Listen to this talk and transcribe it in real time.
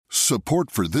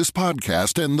Support for this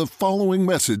podcast and the following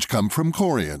message come from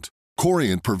Corient.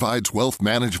 Corient provides wealth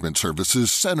management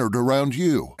services centered around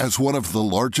you. As one of the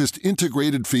largest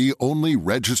integrated fee-only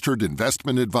registered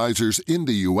investment advisors in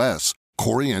the U.S.,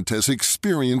 Corient has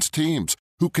experienced teams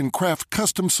who can craft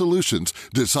custom solutions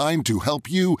designed to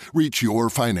help you reach your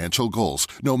financial goals,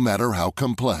 no matter how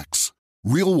complex.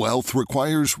 Real wealth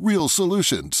requires real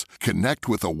solutions. Connect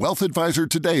with a wealth advisor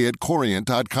today at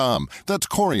Corient.com. That's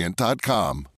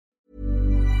Corient.com.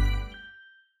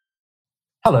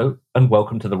 Hello, and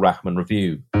welcome to the Rachman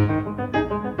Review.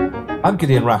 I'm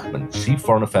Gideon Rachman, Chief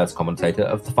Foreign Affairs Commentator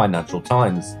of the Financial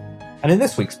Times. And in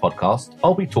this week's podcast,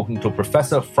 I'll be talking to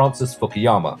Professor Francis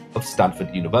Fukuyama of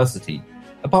Stanford University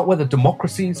about whether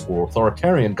democracies or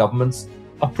authoritarian governments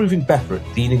are proving better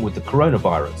at dealing with the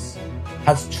coronavirus.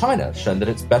 Has China shown that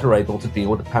it's better able to deal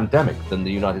with a pandemic than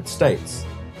the United States?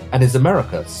 And is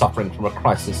America suffering from a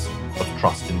crisis of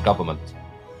trust in government?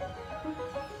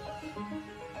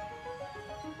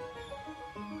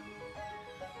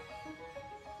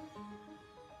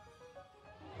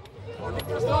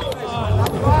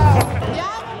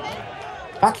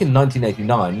 Back in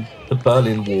 1989, the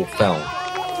Berlin Wall fell.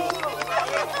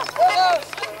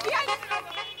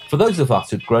 For those of us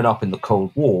who'd grown up in the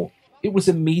Cold War, it was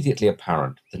immediately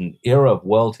apparent that an era of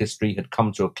world history had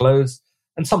come to a close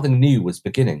and something new was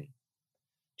beginning.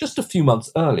 Just a few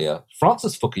months earlier,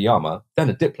 Francis Fukuyama,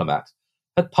 then a diplomat,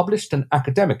 had published an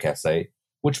academic essay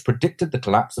which predicted the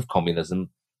collapse of communism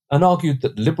and argued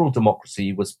that liberal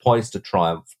democracy was poised to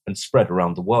triumph and spread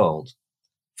around the world.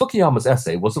 Fukuyama's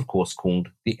essay was, of course, called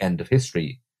The End of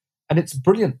History, and its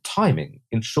brilliant timing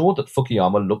ensured that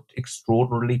Fukuyama looked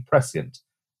extraordinarily prescient.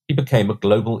 He became a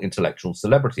global intellectual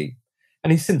celebrity,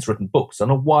 and he's since written books on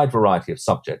a wide variety of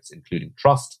subjects, including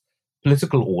trust,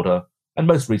 political order, and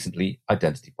most recently,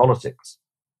 identity politics.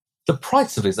 The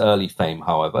price of his early fame,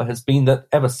 however, has been that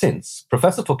ever since,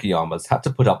 Professor Fukuyama's had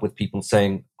to put up with people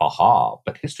saying, aha,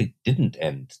 but history didn't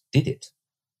end, did it?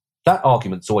 That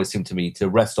argument's always seemed to me to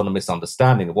rest on a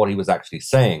misunderstanding of what he was actually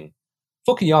saying.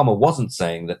 Fukuyama wasn't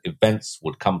saying that events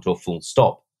would come to a full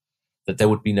stop, that there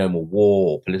would be no more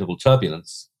war or political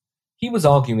turbulence. He was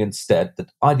arguing instead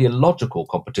that ideological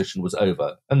competition was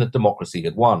over and that democracy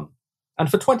had won. And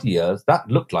for 20 years, that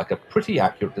looked like a pretty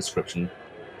accurate description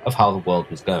of how the world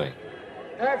was going.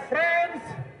 Friends,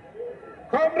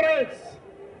 comrades,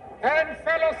 and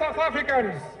fellow South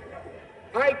Africans,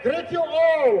 I greet you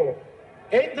all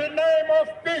in the name of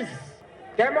peace,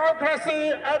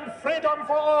 democracy, and freedom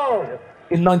for all.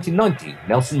 In 1990,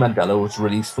 Nelson Mandela was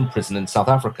released from prison in South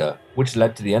Africa, which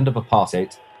led to the end of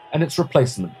apartheid and its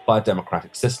replacement by a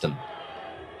democratic system.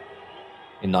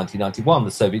 In 1991,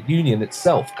 the Soviet Union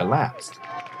itself collapsed.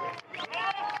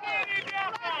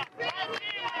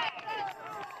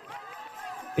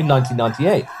 In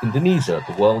 1998, Indonesia,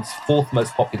 the world's fourth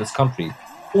most populous country,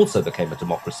 also became a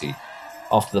democracy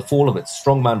after the fall of its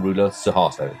strongman ruler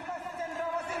Suharto.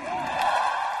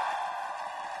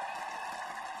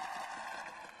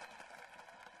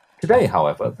 Today,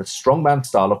 however, the strongman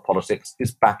style of politics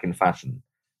is back in fashion,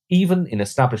 even in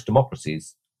established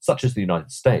democracies such as the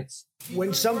United States.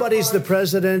 When somebody's the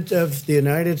president of the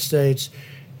United States,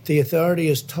 the authority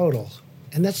is total.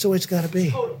 And that's the way it's got to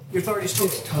be. Total. Your authority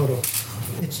is total.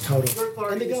 It's total. It's total.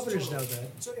 And the governors know that.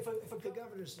 So if the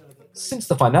governors know that. Since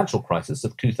the financial crisis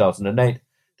of 2008,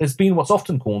 there's been what's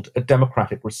often called a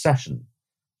democratic recession.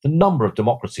 The number of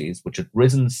democracies which had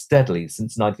risen steadily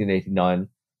since 1989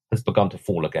 has begun to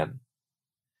fall again.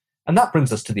 And that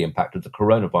brings us to the impact of the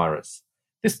coronavirus.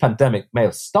 This pandemic may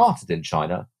have started in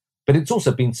China, but it's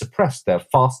also been suppressed there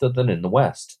faster than in the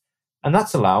West. And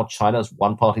that's allowed China's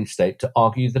one-party state to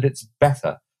argue that it's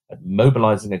better at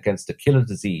mobilizing against a killer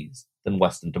disease than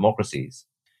Western democracies,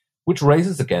 which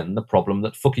raises again the problem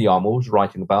that Fukuyama was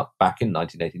writing about back in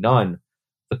 1989,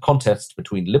 the contest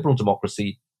between liberal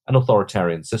democracy and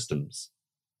authoritarian systems.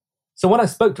 So when I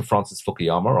spoke to Francis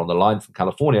Fukuyama on the line from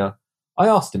California, I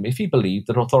asked him if he believed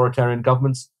that authoritarian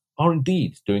governments are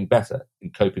indeed doing better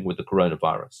in coping with the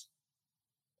coronavirus.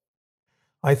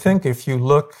 I think if you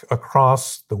look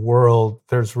across the world,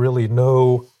 there's really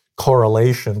no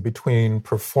correlation between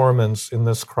performance in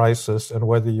this crisis and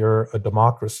whether you're a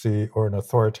democracy or an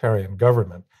authoritarian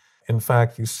government. In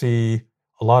fact, you see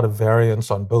a lot of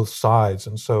variance on both sides.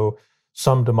 And so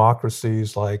some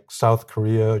democracies like South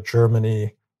Korea,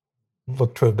 Germany,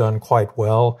 look to have done quite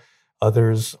well.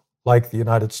 Others, like the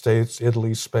United States,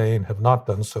 Italy, Spain, have not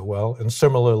done so well. And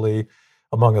similarly,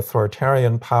 among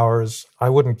authoritarian powers, I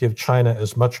wouldn't give China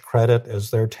as much credit as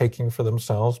they're taking for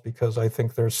themselves because I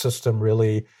think their system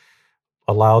really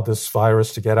allowed this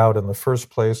virus to get out in the first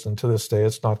place. And to this day,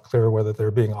 it's not clear whether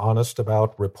they're being honest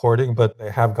about reporting, but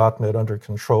they have gotten it under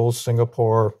control.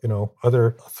 Singapore,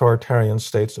 other authoritarian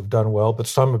states have done well, but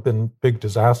some have been big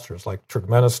disasters, like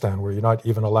Turkmenistan, where you're not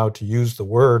even allowed to use the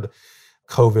word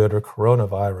COVID or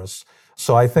coronavirus.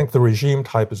 So I think the regime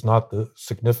type is not the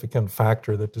significant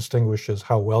factor that distinguishes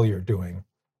how well you're doing.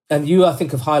 And you, I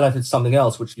think, have highlighted something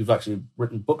else, which you've actually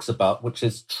written books about, which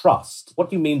is trust. What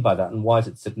do you mean by that, and why is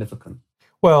it significant?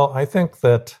 Well, I think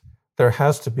that there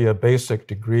has to be a basic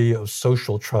degree of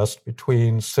social trust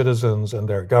between citizens and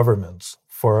their governments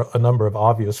for a number of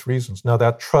obvious reasons. Now,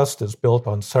 that trust is built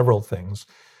on several things.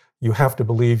 You have to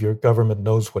believe your government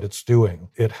knows what it's doing.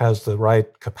 It has the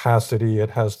right capacity.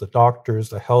 It has the doctors,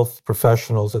 the health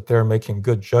professionals, that they're making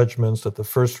good judgments, that the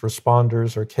first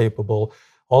responders are capable.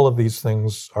 All of these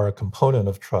things are a component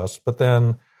of trust. But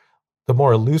then the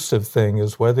more elusive thing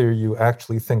is whether you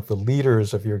actually think the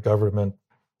leaders of your government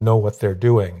know what they're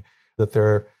doing, that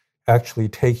they're actually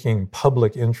taking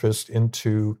public interest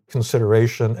into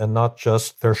consideration and not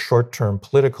just their short-term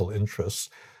political interests.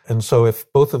 And so if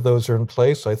both of those are in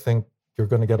place, I think you're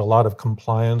going to get a lot of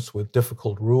compliance with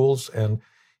difficult rules. And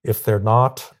if they're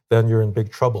not, then you're in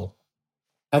big trouble.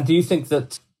 And do you think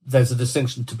that there's a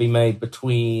distinction to be made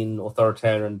between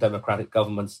authoritarian and democratic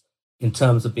governments in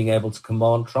terms of being able to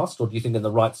command trust? Or do you think in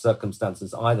the right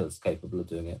circumstances, either is capable of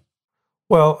doing it?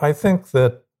 Well, I think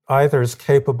that either is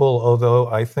capable, although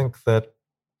I think that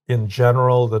in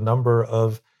general, the number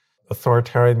of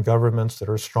authoritarian governments that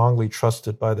are strongly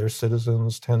trusted by their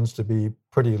citizens tends to be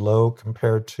pretty low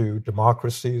compared to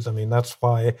democracies. I mean, that's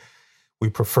why we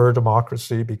prefer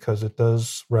democracy, because it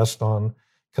does rest on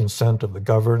consent of the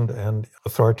governed, and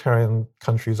authoritarian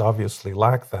countries obviously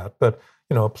lack that. But,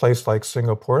 a place like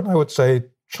Singapore, and I would say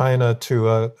China to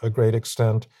a great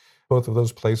extent, both of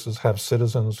those places have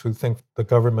citizens who think the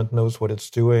government knows what it's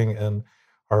doing and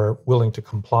are willing to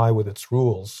comply with its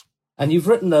rules. And you've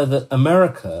written, though, that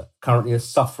America currently is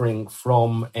suffering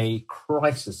from a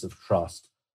crisis of trust.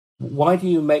 Why do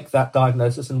you make that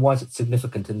diagnosis, and why is it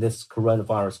significant in this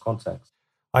coronavirus context?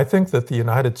 I think that the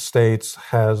United States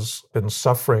has been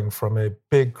suffering from a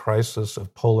big crisis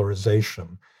of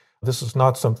polarization. This is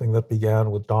not something that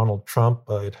began with Donald Trump.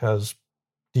 It has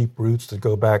deep roots that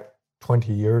go back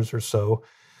 20 years or so.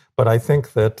 But I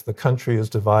think that the country is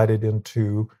divided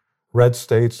into red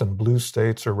states and blue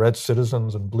states, or red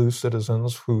citizens and blue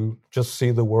citizens who just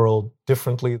see the world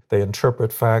differently. They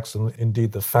interpret facts, and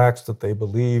indeed the facts that they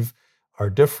believe are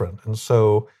different. And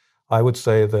so I would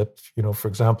say that, for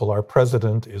example, our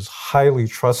president is highly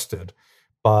trusted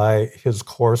by his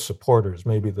core supporters,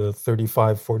 maybe the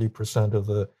 35-40% of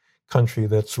the country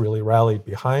that's really rallied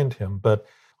behind him. But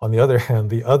on the other hand,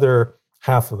 the other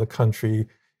half of the country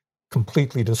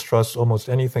completely distrusts almost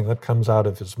anything that comes out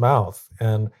of his mouth.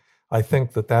 And I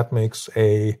think that makes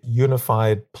a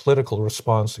unified political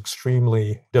response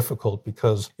extremely difficult,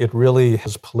 because it really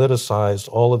has politicized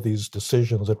all of these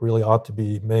decisions that really ought to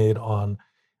be made on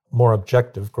more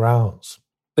objective grounds.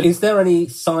 But is there any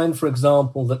sign, for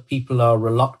example, that people are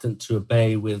reluctant to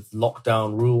obey with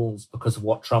lockdown rules because of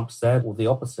what Trump said, or the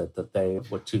opposite, that they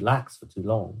were too lax for too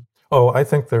long? Oh, I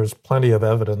think there's plenty of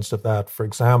evidence of that. For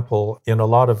example, in a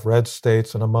lot of red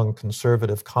states and among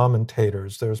conservative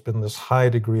commentators, there's been this high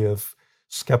degree of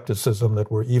skepticism that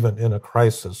we're even in a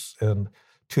crisis. And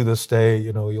to this day,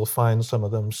 you'll find some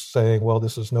of them saying, well,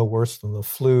 this is no worse than the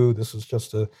flu. This is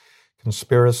just a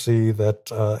conspiracy that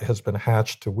has been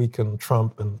hatched to weaken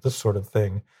Trump and this sort of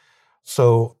thing.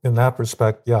 So in that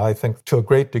respect, yeah, I think to a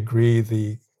great degree,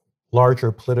 the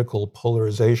larger political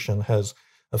polarization has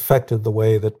affected the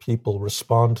way that people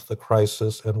respond to the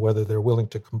crisis and whether they're willing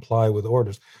to comply with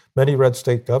orders. Many red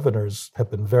state governors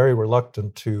have been very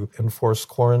reluctant to enforce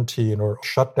quarantine or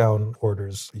shutdown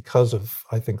orders because of,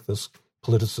 I think, this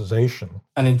politicization.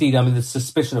 And indeed, the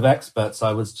suspicion of experts,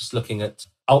 I was just looking at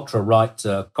ultra-right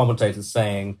commentators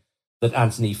saying that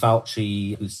Anthony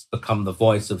Fauci, who's become the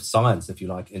voice of science, if you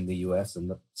like, in the US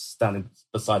and standing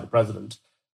beside the president,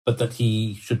 but that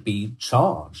he should be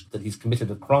charged, that he's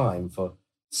committed a crime for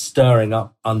stirring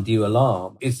up undue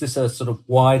alarm. Is this a sort of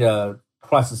wider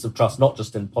crisis of trust, not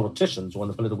just in politicians or in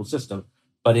the political system,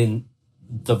 but in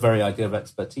the very idea of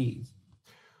expertise?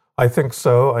 I think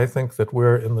so. I think that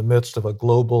we're in the midst of a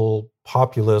global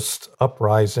populist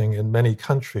uprising in many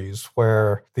countries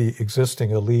where the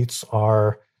existing elites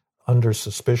are under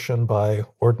suspicion by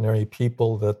ordinary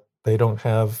people that they don't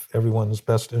have everyone's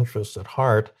best interests at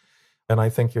heart. And I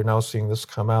think you're now seeing this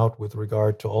come out with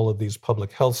regard to all of these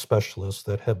public health specialists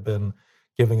that have been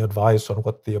giving advice on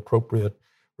what the appropriate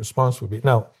response would be.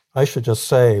 Now, I should just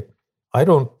say, I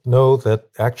don't know that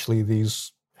actually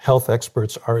these health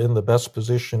experts are in the best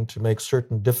position to make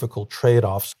certain difficult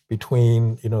trade-offs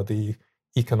between, the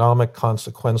economic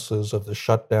consequences of the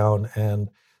shutdown and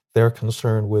their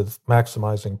concern with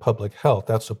maximizing public health.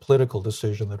 That's a political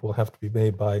decision that will have to be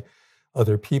made by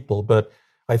other people. But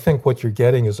I think what you're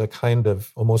getting is a kind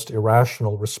of almost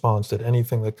irrational response that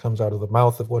anything that comes out of the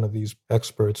mouth of one of these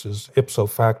experts is ipso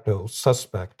facto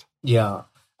suspect. Yeah.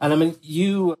 And I mean,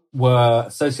 you were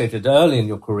associated early in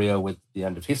your career with the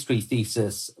end of history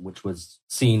thesis, which was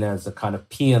seen as a kind of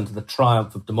paean to the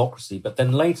triumph of democracy. But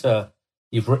then later,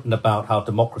 you've written about how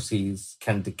democracies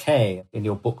can decay in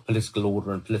your book, Political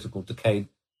Order and Political Decay.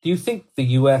 Do you think the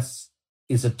US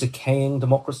is a decaying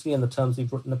democracy in the terms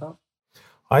you've written about?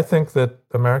 I think that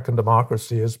American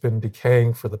democracy has been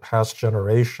decaying for the past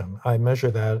generation. I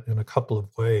measure that in a couple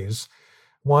of ways.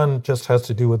 One just has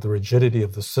to do with the rigidity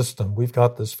of the system. We've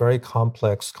got this very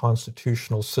complex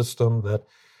constitutional system that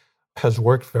has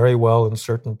worked very well in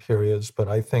certain periods, but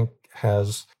I think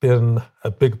has been a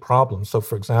big problem. So,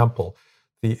 for example,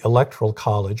 the electoral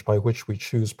college by which we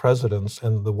choose presidents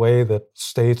and the way that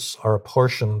states are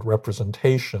apportioned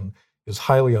representation is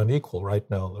highly unequal right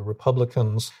now. The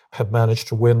Republicans have managed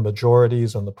to win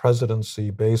majorities in the presidency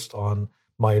based on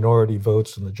minority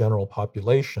votes in the general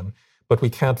population. But we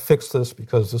can't fix this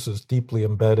because this is deeply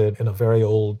embedded in a very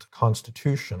old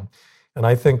constitution. And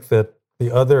I think that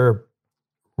the other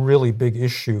really big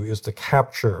issue is the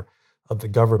capture of the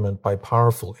government by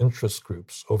powerful interest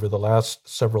groups over the last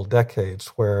several decades,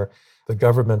 where the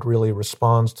government really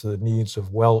responds to the needs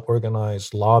of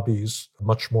well-organized lobbies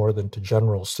much more than to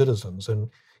general citizens. And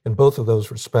in both of those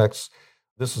respects,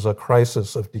 this is a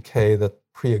crisis of decay that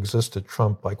pre-existed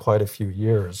Trump by quite a few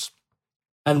years.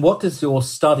 And what does your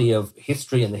study of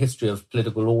history and the history of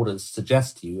political orders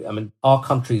suggest to you? I mean, are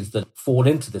countries that fall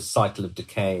into this cycle of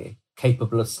decay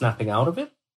capable of snapping out of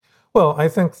it? Well, I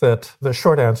think that the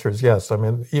short answer is yes. I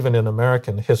mean, even in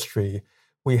American history,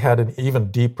 we had an even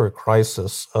deeper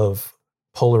crisis of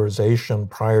polarization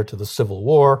prior to the Civil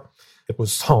War. It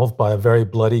was solved by a very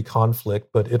bloody conflict,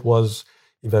 but it was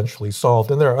eventually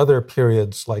solved. And there are other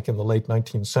periods, like in the late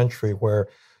 19th century, where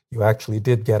you actually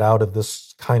did get out of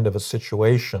this kind of a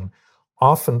situation.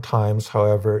 Oftentimes,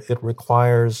 however, it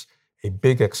requires a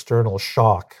big external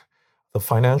shock. The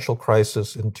financial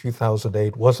crisis in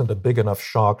 2008 wasn't a big enough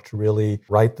shock to really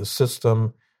right the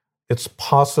system. It's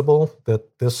possible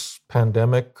that this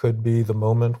pandemic could be the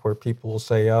moment where people will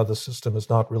say, yeah, the system is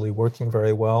not really working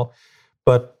very well.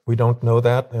 But we don't know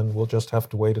that, and we'll just have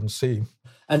to wait and see.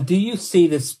 And do you see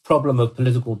this problem of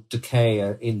political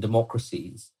decay in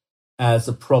democracies as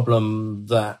a problem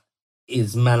that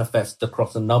is manifest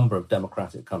across a number of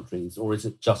democratic countries, or is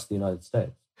it just the United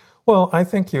States? Well, I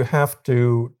think you have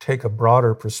to take a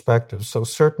broader perspective. So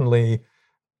certainly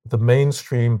the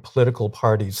mainstream political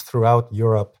parties throughout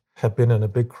Europe have been in a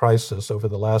big crisis over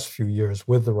the last few years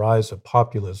with the rise of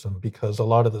populism, because a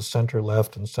lot of the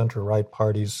center-left and center-right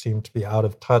parties seem to be out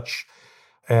of touch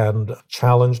and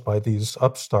challenged by these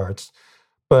upstarts.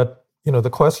 But the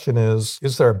question is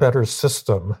there a better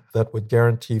system that would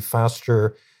guarantee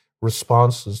faster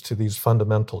responses to these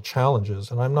fundamental challenges?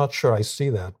 And I'm not sure I see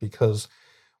that, because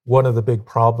one of the big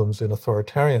problems in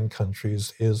authoritarian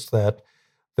countries is that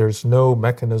there's no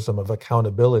mechanism of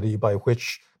accountability by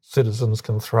which citizens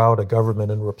can throw out a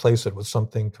government and replace it with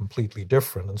something completely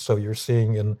different. And so you're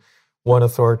seeing in one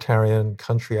authoritarian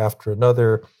country after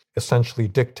another, essentially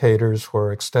dictators who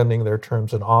are extending their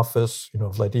terms in office.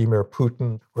 Vladimir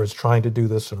Putin was trying to do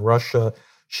this in Russia.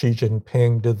 Xi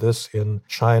Jinping did this in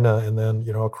China. And then,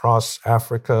 across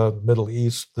Africa, Middle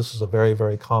East, this is a very,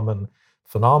 very common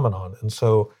phenomenon. And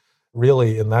so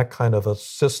really in that kind of a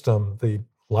system, the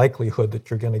likelihood that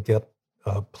you're going to get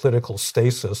political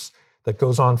stasis that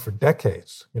goes on for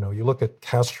decades. You look at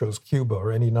Castro's Cuba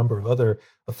or any number of other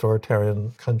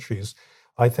authoritarian countries,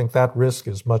 I think that risk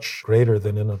is much greater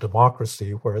than in a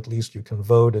democracy where at least you can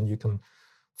vote and you can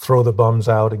throw the bums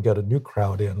out and get a new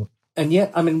crowd in. And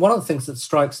yet, I mean, one of the things that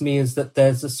strikes me is that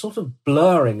there's a sort of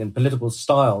blurring in political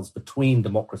styles between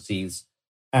democracies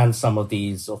and some of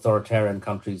these authoritarian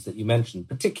countries that you mentioned,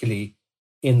 particularly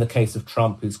in the case of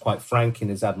Trump, who's quite frank in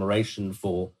his admiration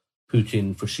for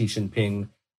Putin, for Xi Jinping,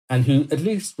 and who, at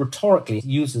least rhetorically,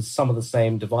 uses some of the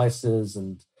same devices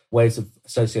and ways of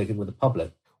associating with the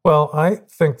public. Well, I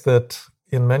think that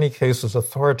in many cases,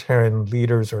 authoritarian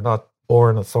leaders are not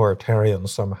born authoritarian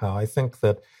somehow. I think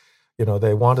that,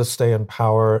 they want to stay in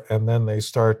power, and then they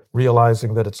start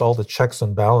realizing that it's all the checks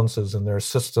and balances in their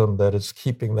system that is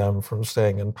keeping them from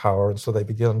staying in power. And so they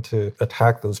begin to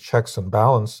attack those checks and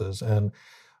balances. And,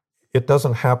 it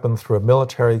doesn't happen through a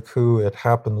military coup. It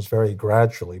happens very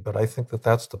gradually. But I think that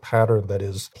that's the pattern that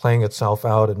is playing itself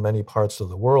out in many parts of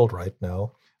the world right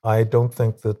now. I don't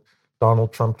think that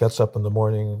Donald Trump gets up in the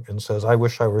morning and says, I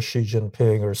wish I were Xi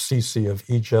Jinping or Sisi of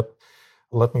Egypt.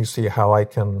 Let me see how I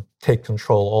can take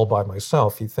control all by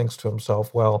myself. He thinks to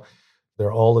himself, well, there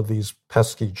are all of these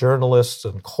pesky journalists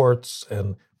and courts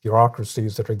and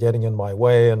bureaucracies that are getting in my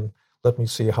way, and let me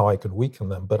see how I could weaken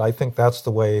them. But I think that's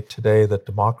the way today that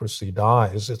democracy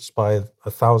dies. It's by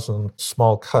 1,000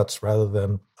 small cuts rather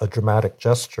than a dramatic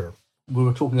gesture. We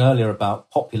were talking earlier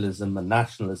about populism and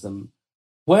nationalism.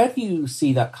 Where do you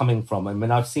see that coming from? I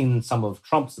mean, I've seen some of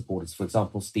Trump's supporters, for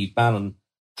example, Steve Bannon,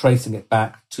 tracing it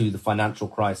back to the financial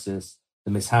crisis,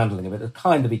 the mishandling of it, a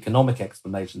kind of economic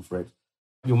explanation for it.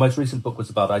 Your most recent book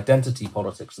was about identity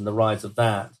politics and the rise of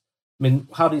that. I mean,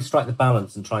 how do you strike the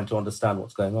balance in trying to understand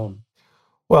what's going on?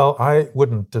 Well, I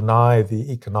wouldn't deny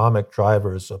the economic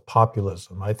drivers of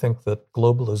populism. I think that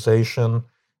globalization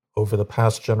over the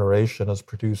past generation has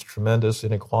produced tremendous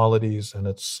inequalities, and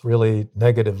it's really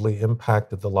negatively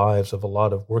impacted the lives of a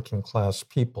lot of working class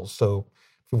people. So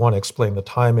if you want to explain the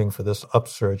timing for this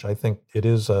upsurge, I think it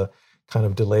is a kind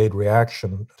of delayed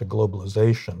reaction to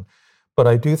globalization. But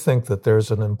I do think that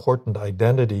there's an important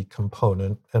identity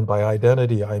component. And by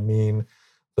identity, I mean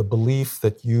the belief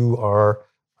that you are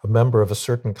a member of a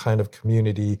certain kind of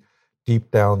community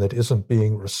deep down that isn't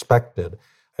being respected,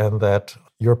 and that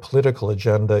your political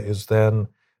agenda is then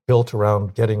built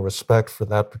around getting respect for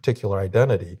that particular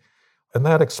identity. And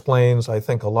that explains, I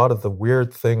think, a lot of the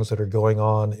weird things that are going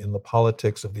on in the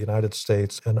politics of the United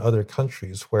States and other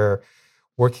countries, where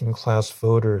working class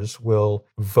voters will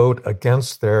vote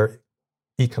against their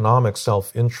economic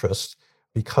self-interest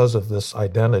because of this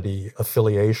identity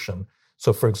affiliation.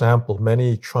 So, for example,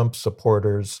 many Trump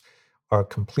supporters are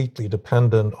completely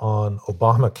dependent on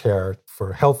Obamacare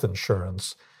for health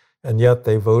insurance, and yet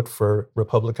they vote for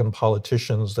Republican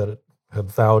politicians that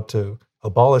have vowed to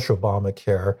abolish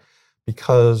Obamacare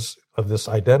because of this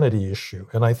identity issue.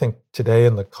 And I think today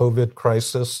in the COVID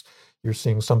crisis, you're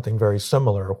seeing something very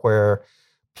similar, where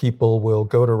people will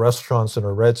go to restaurants in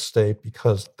a red state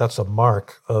because that's a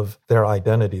mark of their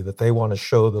identity, that they want to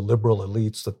show the liberal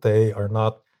elites that they are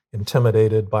not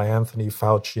intimidated by Anthony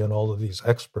Fauci and all of these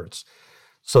experts.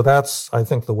 So that's, I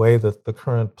think, the way that the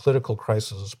current political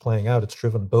crisis is playing out. It's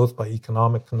driven both by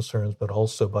economic concerns, but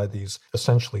also by these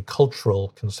essentially cultural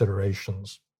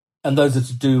considerations. And those are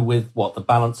to do with what? The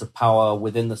balance of power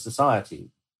within the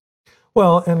society?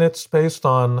 Well, and it's based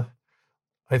on,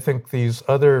 I think, these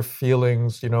other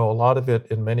feelings. A lot of it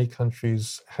in many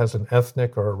countries has an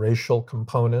ethnic or a racial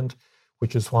component,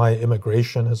 which is why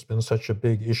immigration has been such a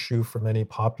big issue for many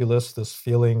populists, this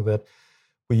feeling that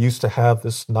we used to have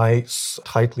this nice,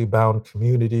 tightly bound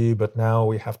community, but now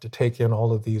we have to take in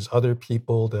all of these other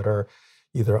people that are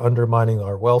either undermining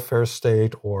our welfare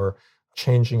state or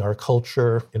changing our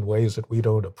culture in ways that we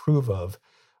don't approve of.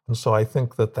 And so I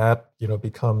think that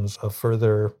becomes a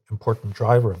further important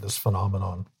driver of this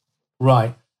phenomenon.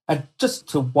 Right. And just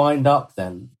to wind up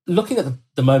then, looking at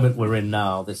the moment we're in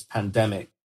now, this pandemic,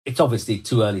 it's obviously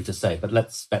too early to say, but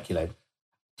let's speculate.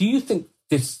 Do you think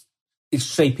this is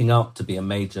shaping up to be a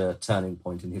major turning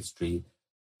point in history,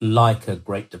 like a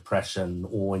Great Depression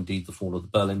or indeed the fall of the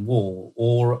Berlin Wall,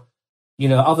 or,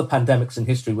 other pandemics in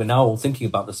history? We're now all thinking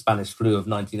about the Spanish flu of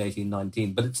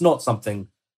 1918-19, but it's not something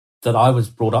that I was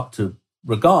brought up to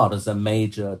regard as a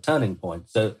major turning point.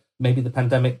 So maybe the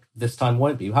pandemic this time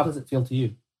won't be. How does it feel to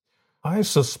you? I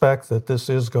suspect that this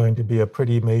is going to be a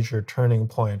pretty major turning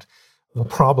point. The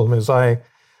problem is I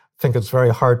think it's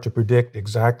very hard to predict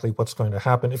exactly what's going to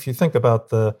happen. If you think about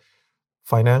the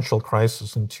financial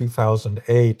crisis in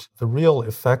 2008, the real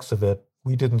effects of it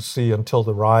we didn't see until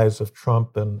the rise of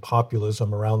Trump and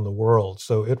populism around the world.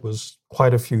 So it was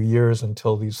quite a few years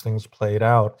until these things played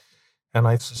out. And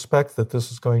I suspect that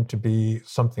this is going to be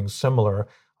something similar.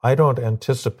 I don't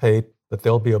anticipate that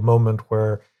there'll be a moment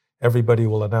where everybody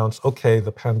will announce, okay,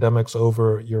 the pandemic's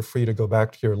over, you're free to go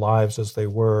back to your lives as they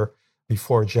were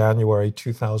before January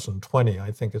 2020. I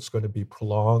think it's going to be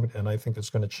prolonged, and I think it's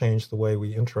going to change the way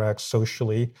we interact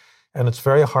socially. And it's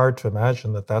very hard to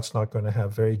imagine that that's not going to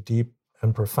have very deep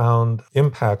and profound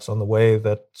impacts on the way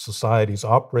that societies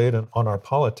operate and on our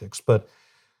politics. But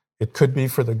it could be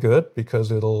for the good,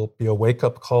 because it'll be a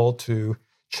wake-up call to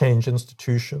change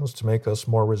institutions to make us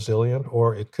more resilient,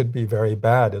 or it could be very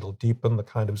bad. It'll deepen the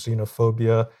kind of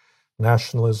xenophobia,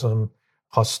 nationalism,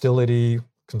 hostility,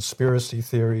 conspiracy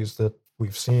theories that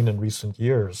we've seen in recent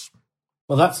years.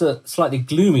 Well, that's a slightly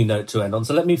gloomy note to end on.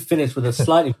 So let me finish with a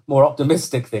slightly more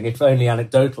optimistic thing, if only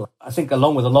anecdotal. I think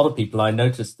along with a lot of people, I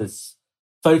noticed this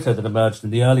photo that emerged in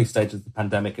the early stages of the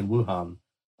pandemic in Wuhan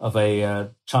of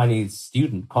a Chinese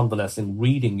student convalescing,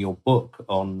 reading your book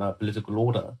on political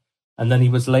order. And then he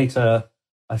was later,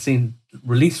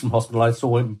 released from hospital. I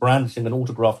saw him brandishing an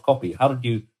autographed copy. How did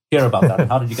you hear about that? And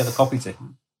how did you get the copy to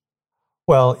him?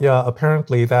 Well, yeah,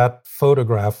 apparently that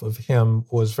photograph of him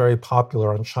was very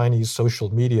popular on Chinese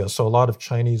social media. So a lot of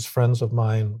Chinese friends of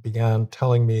mine began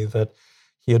telling me that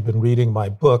he had been reading my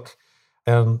book.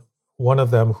 And one of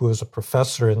them, who is a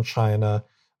professor in China,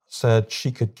 said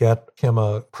she could get him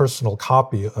a personal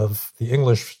copy of the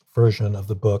English version of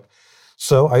the book.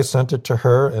 So I sent it to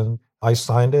her and I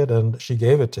signed it and she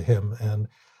gave it to him. And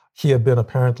he had been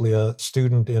apparently a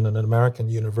student in an American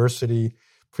university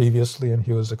previously, and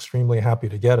he was extremely happy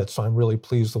to get it. So I'm really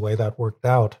pleased the way that worked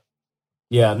out.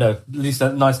 Yeah, no, at least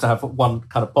nice to have one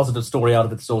kind of positive story out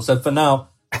of it all. So for now,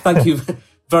 thank you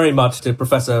very much to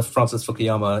Professor Francis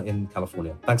Fukuyama in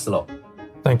California. Thanks a lot.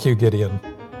 Thank you, Gideon.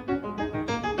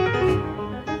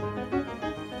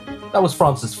 That was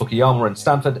Francis Fukuyama in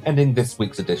Stanford, ending this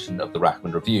week's edition of the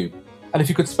Rachman Review. And if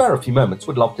you could spare a few moments,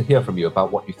 we'd love to hear from you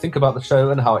about what you think about the show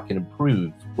and how it can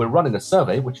improve. We're running a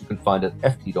survey, which you can find at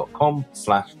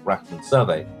ft.com/Rachman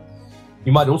survey.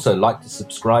 You might also like to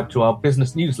subscribe to our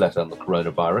business newsletter on the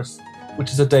coronavirus,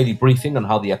 which is a daily briefing on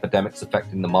how the epidemic's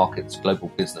affecting the markets, global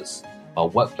business, our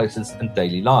workplaces and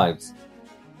daily lives.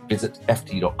 Visit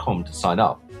ft.com to sign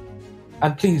up.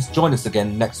 And please join us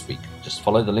again next week. Just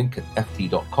follow the link at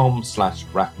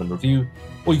ft.com/Rachman Review,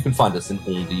 or you can find us in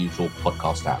all the usual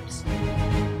podcast apps.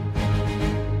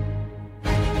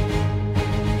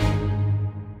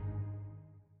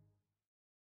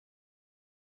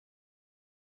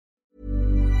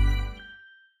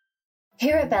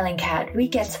 Here at Bellingcat, we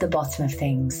get to the bottom of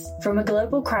things. From a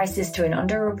global crisis to an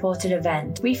underreported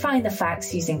event, we find the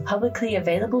facts using publicly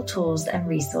available tools and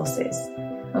resources,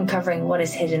 uncovering what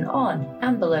is hidden on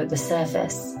and below the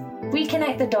surface. We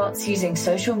connect the dots using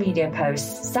social media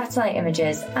posts, satellite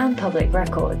images, and public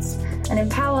records, and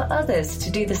empower others to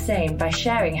do the same by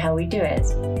sharing how we do it.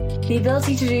 The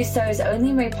ability to do so is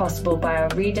only made possible by our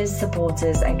readers,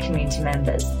 supporters, and community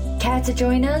members. Care to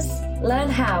join us? Learn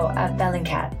how at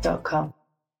bellingcat.com.